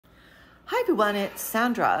Hi everyone, it's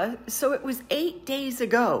Sandra. So it was 8 days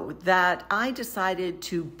ago that I decided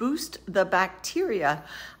to boost the bacteria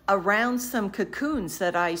around some cocoons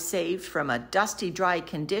that I saved from a dusty, dry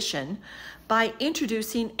condition by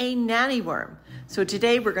introducing a nanny worm. So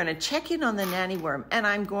today we're going to check in on the nanny worm, and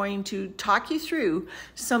I'm going to talk you through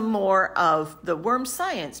some more of the worm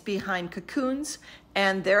science behind cocoons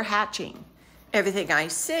and their hatching. Everything I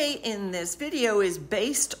say in this video is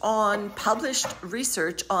based on published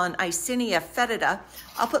research on Yersinia foetida.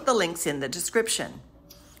 I'll put the links in the description.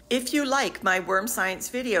 If you like my worm science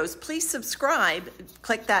videos, please subscribe,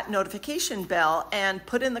 click that notification bell, and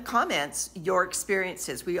put in the comments your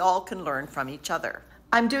experiences. We all can learn from each other.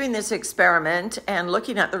 I'm doing this experiment and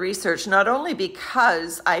looking at the research not only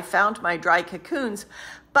because I found my dry cocoons,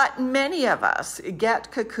 but many of us get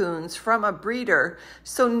cocoons from a breeder.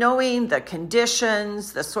 So knowing the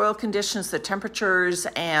conditions, the soil conditions, the temperatures,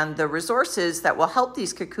 and the resources that will help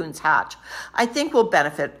these cocoons hatch, I think will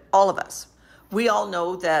benefit all of us. We all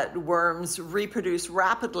know that worms reproduce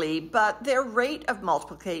rapidly, but their rate of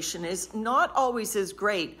multiplication is not always as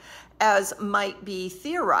great as might be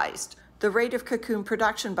theorized. The rate of cocoon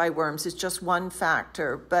production by worms is just one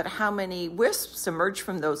factor, but how many wisps emerge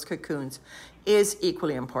from those cocoons is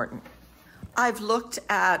equally important. I've looked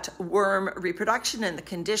at worm reproduction and the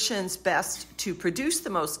conditions best to produce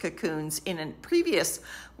the most cocoons in a previous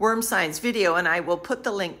worm science video, and I will put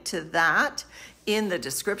the link to that in the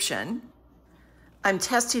description. I'm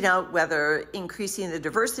testing out whether increasing the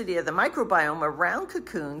diversity of the microbiome around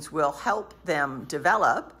cocoons will help them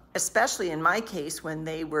develop, especially in my case when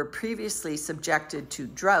they were previously subjected to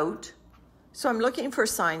drought. So I'm looking for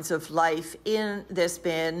signs of life in this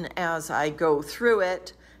bin as I go through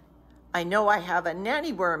it. I know I have a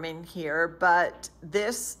nanny worm in here, but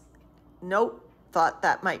nope, thought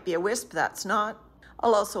that might be a wisp, that's not.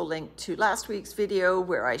 I'll also link to last week's video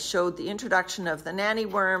where I showed the introduction of the nanny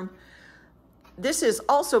worm. This is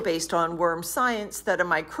also based on worm science that a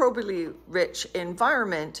microbially rich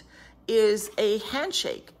environment is a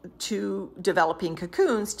handshake to developing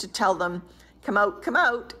cocoons to tell them, come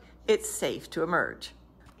out, it's safe to emerge.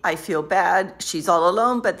 I feel bad, she's all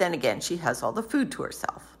alone, but then again, she has all the food to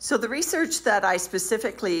herself. So the research that I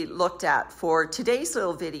specifically looked at for today's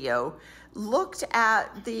little video looked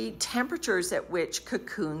at the temperatures at which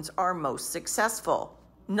cocoons are most successful.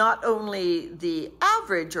 Not only the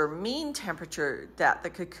average or mean temperature that the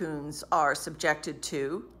cocoons are subjected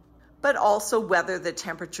to, but also whether the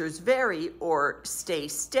temperatures vary or stay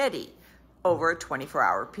steady over a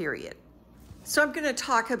 24-hour period. So I'm going to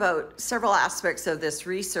talk about several aspects of this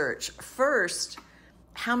research. First,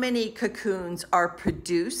 how many cocoons are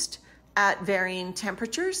produced at varying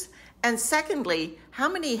temperatures? And secondly, how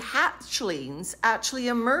many hatchlings actually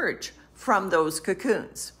emerge from those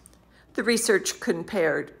cocoons? The research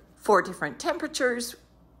compared 4 different temperatures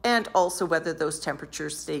and also whether those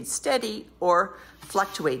temperatures stayed steady or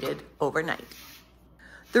fluctuated overnight.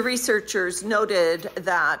 The researchers noted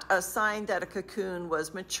that a sign that a cocoon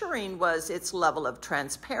was maturing was its level of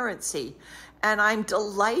transparency. And I'm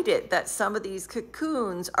delighted that some of these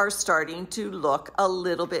cocoons are starting to look a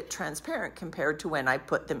little bit transparent compared to when I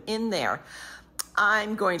put them in there.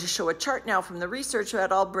 I'm going to show a chart now from the research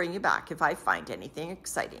that I'll bring you back if I find anything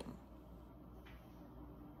exciting.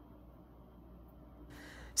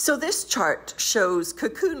 So this chart shows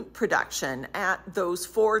cocoon production at those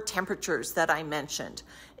 4 temperatures that I mentioned.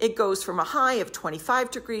 It goes from a high of 25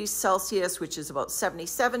 degrees Celsius, which is about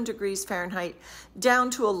 77 degrees Fahrenheit, down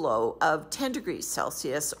to a low of 10 degrees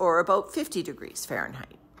Celsius, or about 50 degrees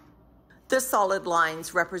Fahrenheit. The solid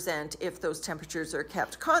lines represent if those temperatures are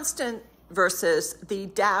kept constant versus the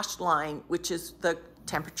dashed line, which is the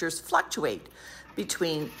temperatures fluctuate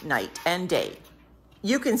between night and day.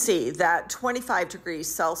 You can see that 25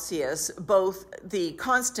 degrees Celsius, both the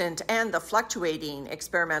constant and the fluctuating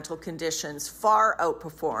experimental conditions far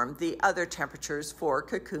outperform the other temperatures for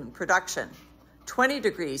cocoon production. 20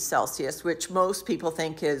 degrees Celsius, which most people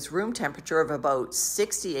think is room temperature of about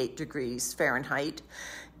 68 degrees Fahrenheit,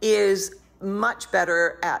 is much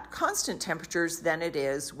better at constant temperatures than it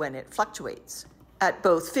is when it fluctuates. At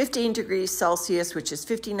both 15 degrees Celsius, which is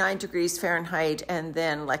 59 degrees Fahrenheit, and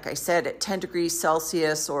then, like I said, at 10 degrees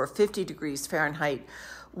Celsius or 50 degrees Fahrenheit,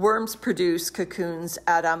 worms produce cocoons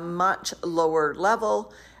at a much lower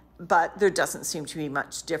level, but there doesn't seem to be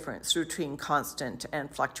much difference between constant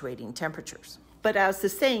and fluctuating temperatures. But as the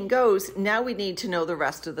saying goes, now we need to know the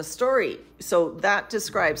rest of the story. So that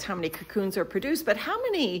describes how many cocoons are produced, but how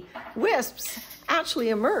many wisps actually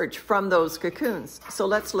emerge from those cocoons? So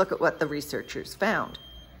let's look at what the researchers found.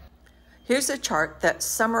 Here's a chart that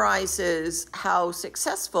summarizes how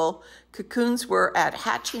successful cocoons were at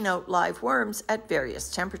hatching out live worms at various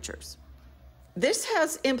temperatures. This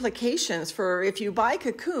has implications for if you buy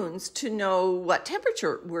cocoons to know what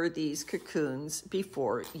temperature were these cocoons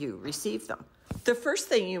before you receive them. The first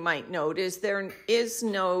thing you might note is there is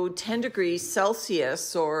no 10 degrees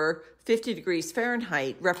Celsius or 50 degrees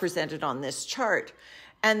Fahrenheit represented on this chart.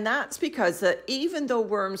 And that's because even though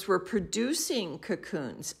worms were producing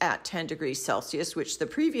cocoons at 10 degrees Celsius, which the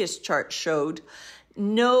previous chart showed,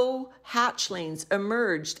 no hatchlings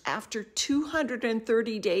emerged after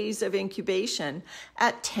 230 days of incubation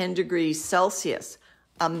at 10 degrees Celsius.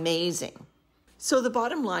 Amazing. So the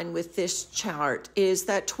bottom line with this chart is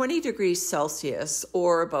that 20 degrees Celsius,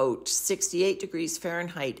 or about 68 degrees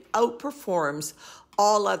Fahrenheit, outperforms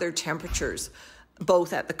all other temperatures.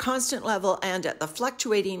 Both at the constant level and at the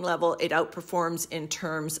fluctuating level, it outperforms in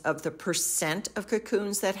terms of the percent of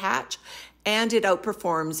cocoons that hatch, and it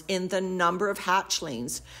outperforms in the number of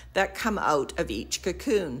hatchlings that come out of each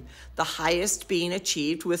cocoon, the highest being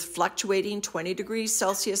achieved with fluctuating 20 degrees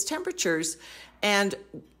Celsius temperatures and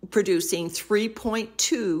producing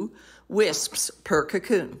 3.2 wisps per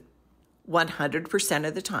cocoon. 100%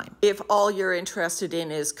 of the time. If all you're interested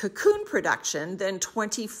in is cocoon production, then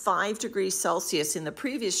 25 degrees Celsius in the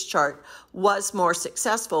previous chart was more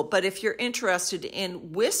successful. But if you're interested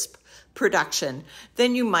in wisp production,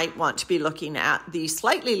 then you might want to be looking at the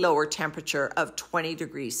slightly lower temperature of 20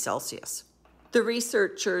 degrees Celsius. The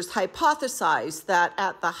researchers hypothesized that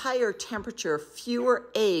at the higher temperature, fewer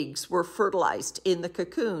eggs were fertilized in the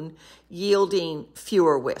cocoon, yielding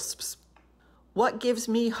fewer wisps. What gives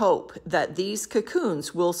me hope that these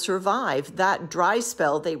cocoons will survive that dry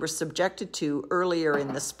spell they were subjected to earlier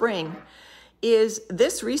in the spring is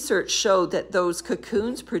this research showed that those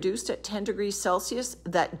cocoons produced at 10 degrees Celsius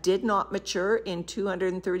that did not mature in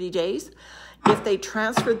 230 days, if they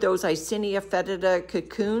transferred those Icinia fetida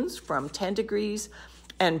cocoons from 10 degrees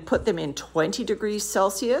and put them in 20 degrees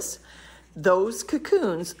Celsius, those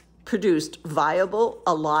cocoons produced viable,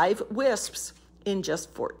 alive wisps in just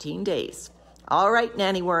 14 days. All right,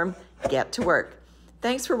 nanny worm, get to work.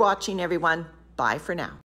 Thanks for watching, everyone. Bye for now.